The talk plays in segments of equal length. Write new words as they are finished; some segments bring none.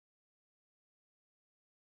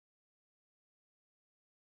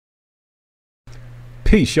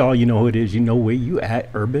Peace, y'all. You know who it is. You know where you at.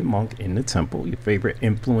 Urban Monk in the temple. Your favorite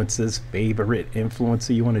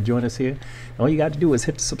influencer. You want to join us here? All you got to do is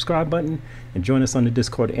hit the subscribe button and join us on the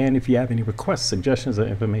Discord. And if you have any requests, suggestions, or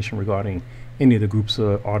information regarding any of the groups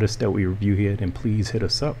or artists that we review here, then please hit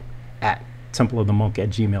us up at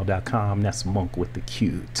templeofthemonk@gmail.com. That's Monk with the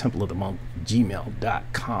Q.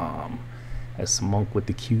 templeofthemonk@gmail.com. That's Monk with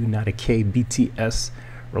the Q, not a K. BTS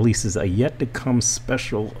releases a yet to come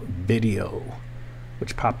special video,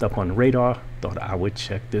 which popped up on the radar. Thought I would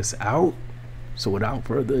check this out. So without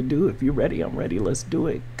further ado, if you're ready, I'm ready. Let's do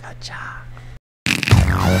it. Gotcha.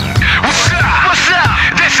 What's up?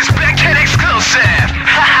 This is Big Kid exclusive.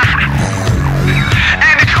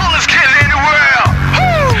 And the coolest kid in the world.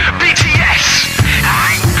 Woo! BTS.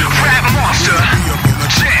 Rap monster.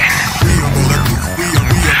 Jen.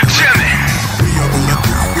 Jimmy.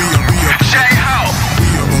 J-Ho.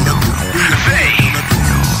 V.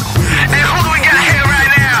 And who do we got here right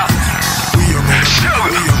now?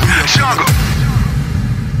 Sugar. Jungle.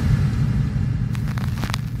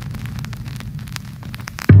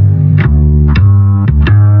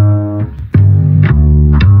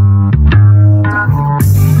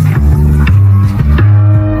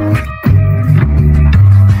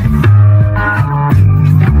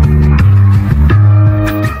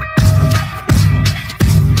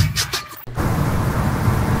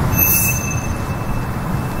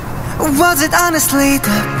 Was it honestly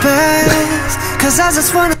the best? Cause I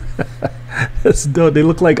just wanna. That's dope. They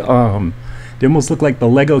look like they almost look like the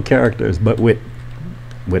Lego characters, but with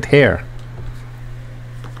hair.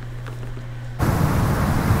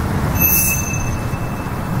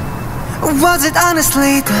 Was it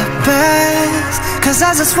honestly the best? Cause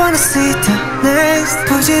I just wanna see the next.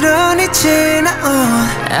 부지런히 지나온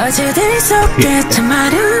어제들 속에 참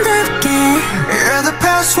아름답게. Yeah, the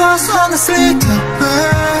past was honestly the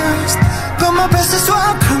best, but my best is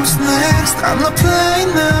what comes next. I'm not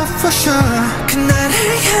playing now for sure. 그날을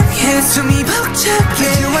향해 숨이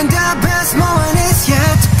벅차게. You and the best moment is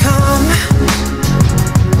yet to come.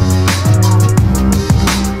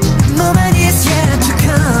 Moment is yet to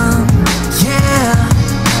come.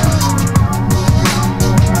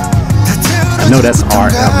 I know that's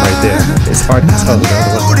art right there. It's hard to tell the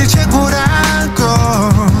other one.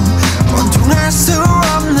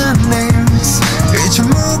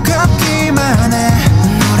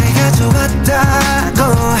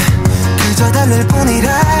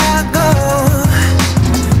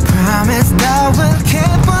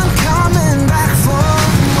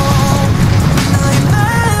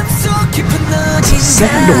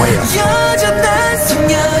 Send away.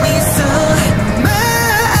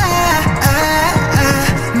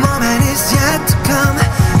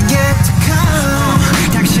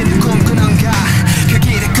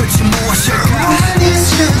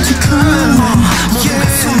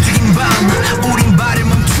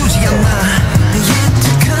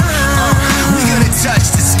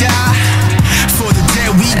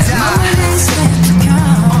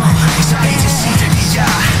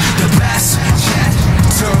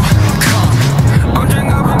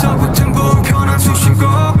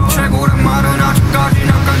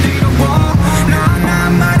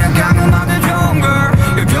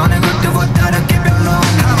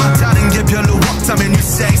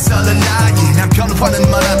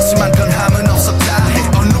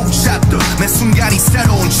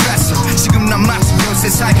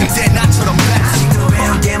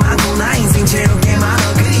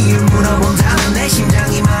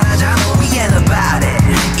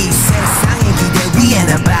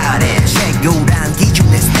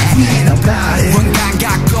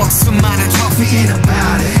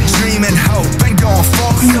 Dream and hope and going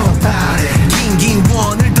for nobody. 긴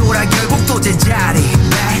원을 돌아 결국 또 제자리.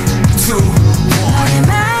 Back to one. 내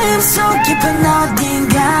마음속 깊은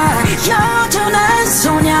어딘가 여전한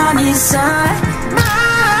소년이 있어.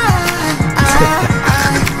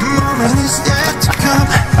 Moment is yet to come,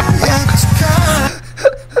 yet to come.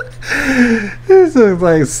 This looks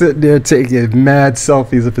like sitting there taking mad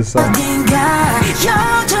selfies of himself. 어딘가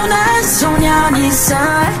여전한 소년이 있어.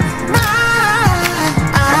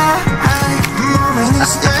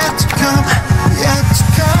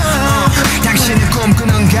 당신은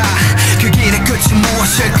꿈꾸는가? 그 길의 끝이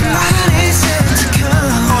무엇일까?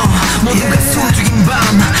 모두가 숨죽인 밤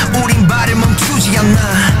우린 발을 멈추지 않나.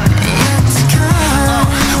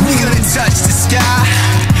 We gonna touch the sky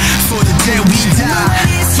for the day we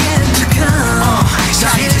die. 자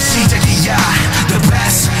이제 시작이야. The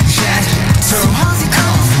best yet to come.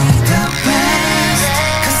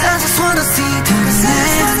 Cause I just wanna see the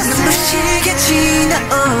next. 눈부시게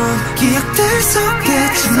지나온 기억들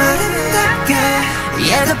속에 참 아름답게.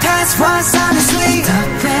 Yeah, the past was honestly the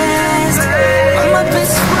best, but my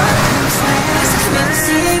best friend comes last. Never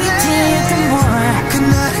seeing it till the more. Good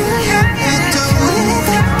night, you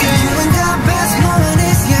and the best moment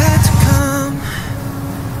is yet to come.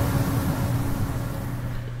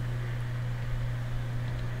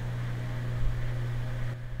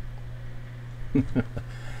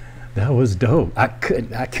 That was dope. I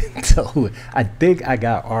couldn't tell who. I think I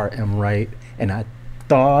got RM right, and I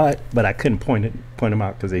thought, but I couldn't point them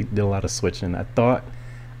out because they did a lot of switching. I thought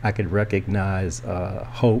I could recognize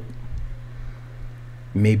Hope,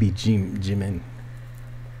 maybe Jimin,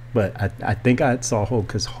 but I think I saw Hope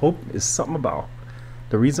because Hope is something about.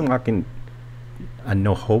 The reason why I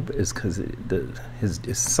know Hope is because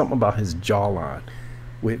it's something about his jawline.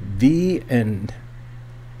 With V and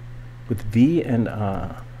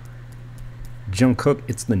Jungkook,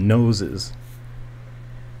 it's the noses.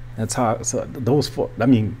 That's how. So those four. I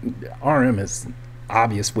mean, RM is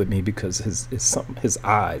obvious with me because his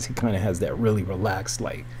eyes. He kind of has that really relaxed,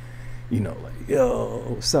 like, you know, like,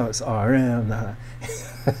 yo, so it's RM.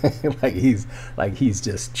 like he's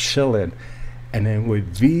just chilling. And then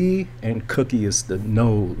with V and Cookie, it's the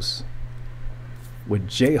nose. With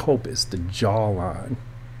J-Hope, it's the jawline.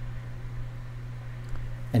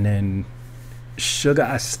 And then Sugar,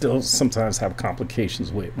 I still sometimes have complications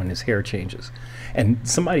with when his hair changes. And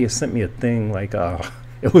somebody has sent me a thing like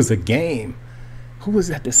it was a game. Who was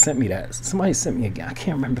that sent me that? Somebody sent me a game. I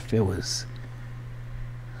can't remember if it was,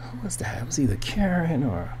 who was that? It was either Karen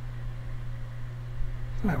or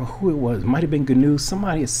I don't know who it was. It might have been GNU.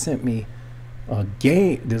 Somebody has sent me a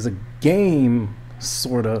game. There's a game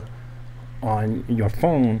sort of on your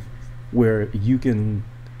phone where you can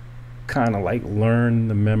kind of like learn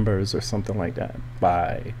the members or something like that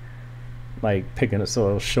by like picking a, so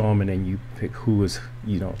it'll show them and then you pick who is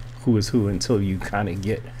who until you kind of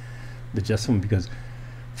get the gist of them. Because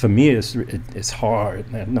for me it's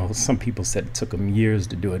hard. I know some people said it took them years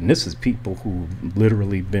to do it, and this is people who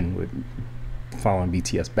literally been with following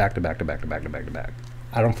BTS back to back to back to back to back to back.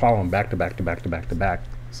 I don't follow them back to back to back to back to back,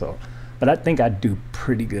 so but I think I do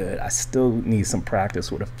pretty good. I still need some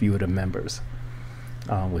practice with a few of the members.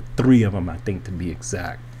 With 3 of them, I think, to be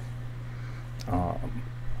exact.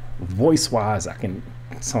 Voice-wise, I can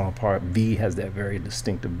tell them apart. V has that very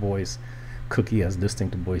distinctive voice. Cookie has a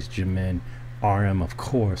distinctive voice. Jimin, RM, of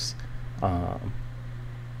course. And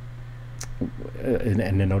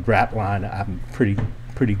then the rap line, I'm pretty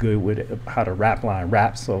good with it, how the rap line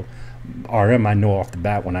raps. So RM, I know off the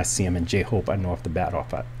bat when I see him, and J-Hope, I know off the bat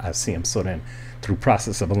I see him. So then, through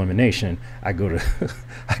process of elimination, I go to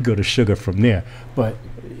Sugar from there. But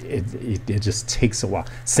it just takes a while.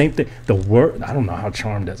 Same thing. I don't know how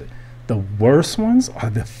Charm does it. The worst ones are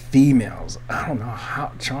the females. I don't know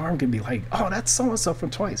how Charm can be like, oh, that's so and so from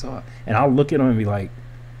Twice, and I'll look at them and be like,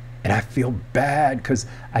 and I feel bad because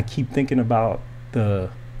I keep thinking about there's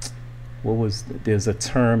a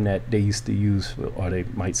term that they used to use, or they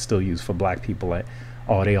might still use for black people, like,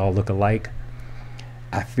 oh, they all look alike.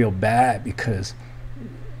 I feel bad because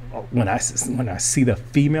when I see the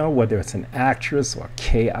female, whether it's an actress or a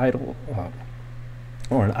K-idol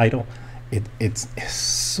or an idol, it's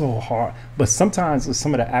so hard. But sometimes with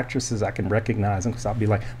some of the actresses, I can recognize them because I'll be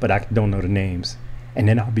like, but I don't know the names. And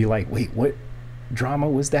then I'll be like, wait, what drama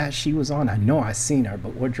was that she was on? I know I seen her,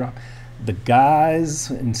 but what drama? The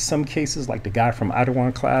guys, in some cases, like the guy from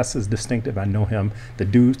Itaewon Class is distinctive. I know him. The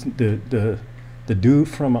dude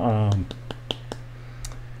from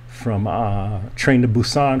Train to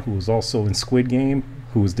Busan, who was also in Squid Game,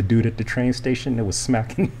 who was the dude at the train station that was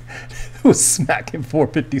smacking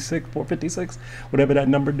 456, whatever that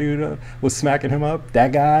number dude was smacking him up.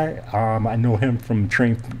 That guy, I know him from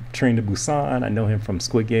Train to Busan. I know him from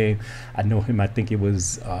Squid Game. I know him. I think it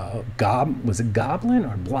was was it Goblin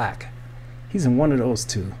or Black? He's in one of those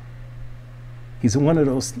two. He's in one of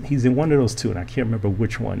those two, and I can't remember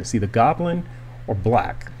which one. It's either Goblin or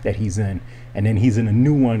Black that he's in. And then he's in a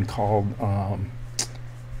new one called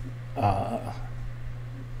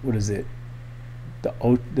what is it? The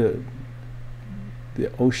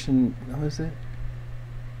ocean. What is it?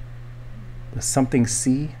 The something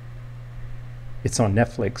sea. It's on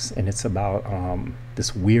Netflix, and it's about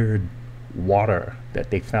this weird water that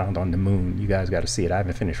they found on the moon. You guys got to see it. I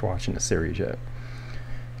haven't finished watching the series yet,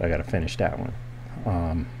 but I got to finish that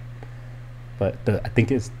one. But I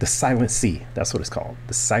think it's The Silent Sea. That's what it's called.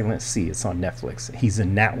 The Silent Sea. It's on Netflix. He's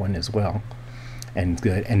in that one as well. And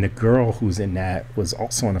good. And the girl who's in that was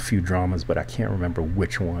also in a few dramas, but I can't remember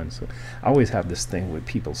which one. So I always have this thing with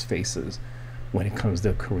people's faces when it comes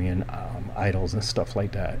to Korean idols and stuff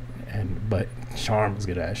like that. but Charm is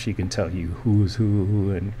good at it. She can tell you who's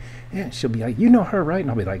who, and yeah, she'll be like, you know her, right? And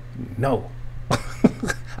I'll be like, no.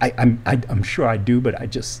 I'm sure I do, but I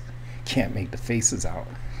just can't make the faces out.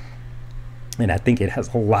 And I think it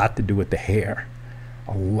has a lot to do with the hair,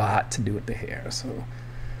 a lot to do with the hair. So,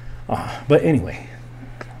 but anyway,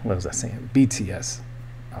 what was I saying? BTS,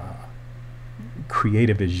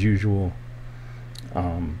 creative as usual,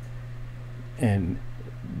 and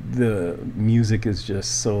the music is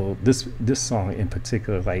just so. This song in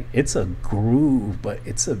particular, like, it's a groove, but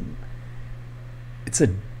it's a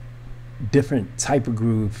different type of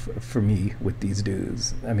groove for me with these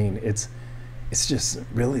dudes. I mean, it's just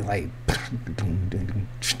really like, but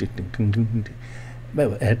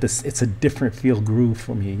it's a different feel groove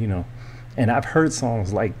for me, you know. And I've heard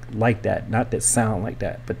songs like that, not that sound like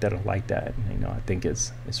that, but that are like that. And, you know, I think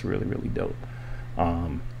it's really, really dope.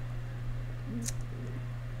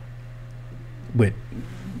 With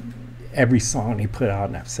every song they put out,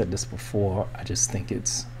 and I've said this before, I think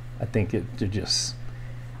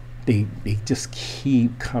they just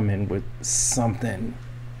keep coming with something,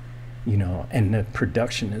 you know. And the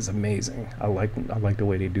production is amazing. I like the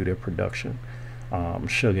way they do their production.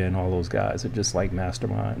 Sugar and all those guys are just like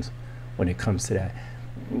masterminds when it comes to that.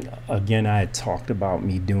 Again, I had talked about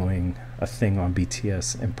me doing a thing on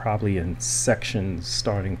BTS, and probably in sections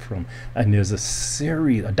starting from, and there's a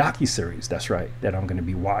docu-series, that's right, that I'm going to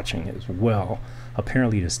be watching as well.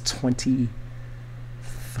 Apparently there's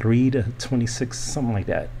 23 to 26, something like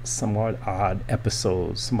that, some odd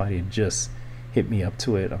episodes. Somebody had just hit me up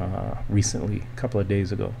to it recently, a couple of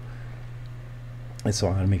days ago, and so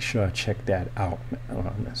I want to make sure I check that out.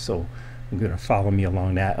 So I'm going to follow me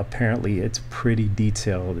along that. Apparently it's pretty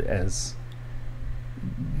detailed, as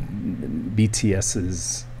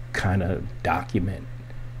BTS's kind of documented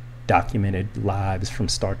lives from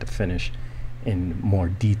start to finish in more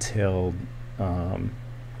detailed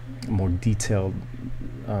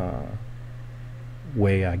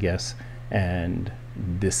way, I guess. And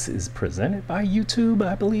this is presented by YouTube,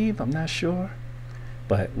 I believe. I'm not sure,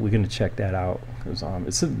 but we're gonna check that out, because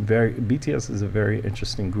BTS is a very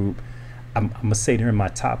interesting group. I'm gonna say they're in my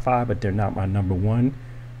top 5, but they're not my number 1.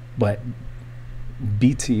 But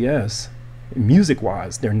BTS, music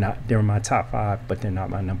wise, they're in my top 5, but they're not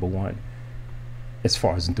my number 1 as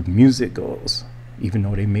far as the music goes, even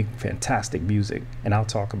though they make fantastic music. And I'll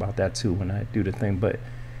talk about that too when I do the thing. But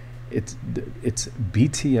it's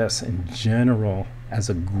BTS in general as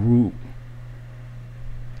a group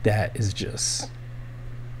that is just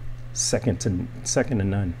second to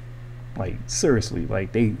none. Like, seriously,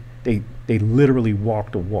 like they literally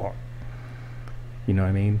walk the walk. You know what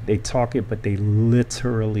I mean? They talk it, but they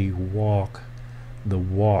literally walk the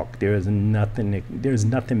walk. There's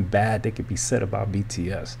nothing bad that could be said about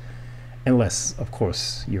BTS, unless, of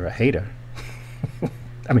course, you're a hater.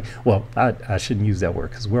 I mean, well, I shouldn't use that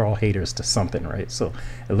word, because we're all haters to something, right? So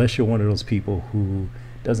unless you're one of those people who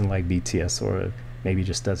doesn't like BTS, or maybe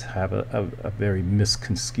just does have a very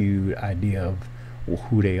misconstrued idea of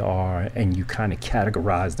who they are, and you kind of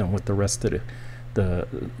categorize them with the rest of the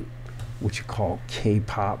what you call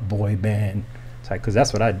K-pop boy band, because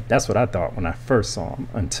that's what I thought when I first saw them,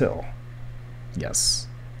 until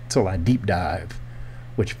I deep dive,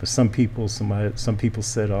 which for some people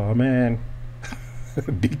said, oh man,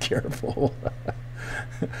 be careful.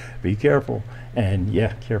 Be careful. And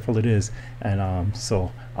yeah, careful it is. And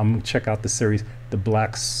so I'm gonna check out the series, the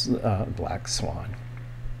Black Swan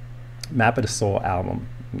Map of the Soul album.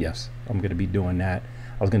 Yes, I'm gonna be doing that.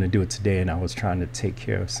 I was gonna do it today, and I was trying to take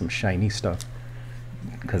care of some Shiny stuff,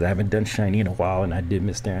 because I haven't done Shiny in a while, and I did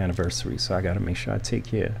miss their anniversary, so I got to make sure I take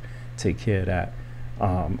care of that.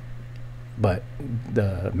 But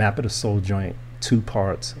the Map of the Soul joint, 2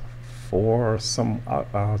 parts, 4 some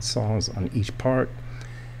odd songs on each part,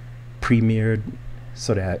 premiered,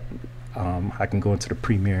 so that I can go into the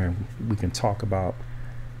premiere and we can talk about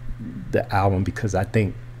the album, because I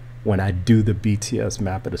think when I do the BTS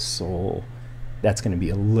Map of the Soul, that's going to be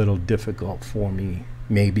a little difficult for me.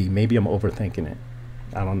 Maybe I'm overthinking it.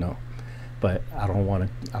 I don't know, but I don't want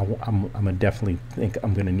to. I'm gonna definitely think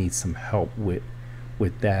I'm gonna need some help with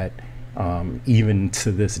that. Even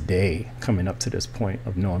to this day, coming up to this point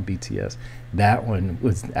of knowing BTS, that one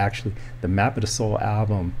was actually the Map of the Soul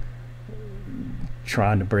album.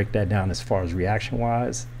 Trying to break that down as far as reaction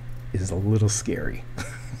wise is a little scary,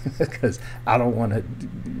 because I don't want to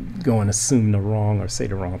go and assume the wrong or say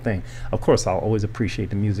the wrong thing. Of course, I'll always appreciate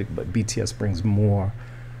the music, but BTS brings more.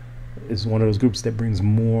 Is one of those groups that brings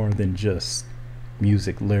more than just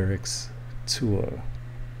music, lyrics to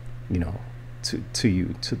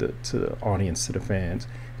the audience, to the fans.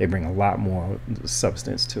 they bring a lot more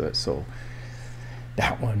substance to it. So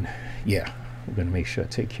that one, yeah, we're gonna make sure I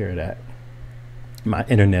take care of that. My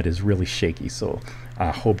internet is really shaky, so I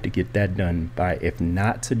hope to get that done by, if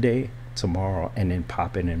not today, tomorrow, and then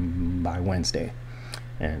pop it in by Wednesday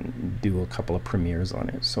and do a couple of premieres on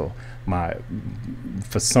it. So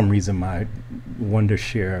for some reason, my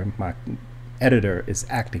Wondershare, my editor, is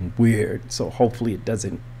acting weird, so hopefully it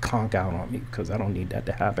doesn't conk out on me, because I don't need that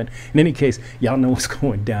to happen. In any case, y'all know what's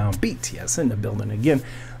going down. BTS in the building again.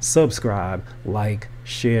 Subscribe, like,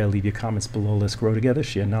 share, leave your comments below. Let's grow together,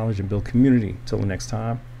 share knowledge, and build community. Till the next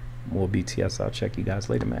time, more BTS. I'll check you guys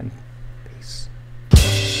later, man. Peace.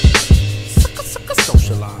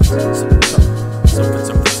 Socialize. Socialize.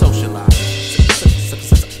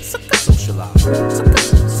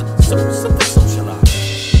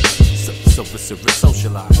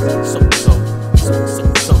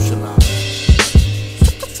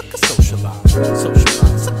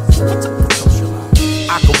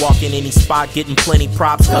 I could walk in any spot, getting plenty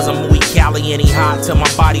props, cause I'm weak, Cali, any hot, till my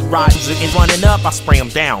body rides. And running up, I spray them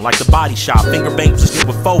down like the Body Shop. Finger bang, just get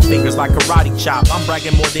with 4 fingers like karate chop. I'm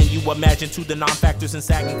bragging more than you imagine to the non-factors and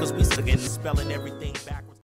sagging, cause we still getting spelling everything back.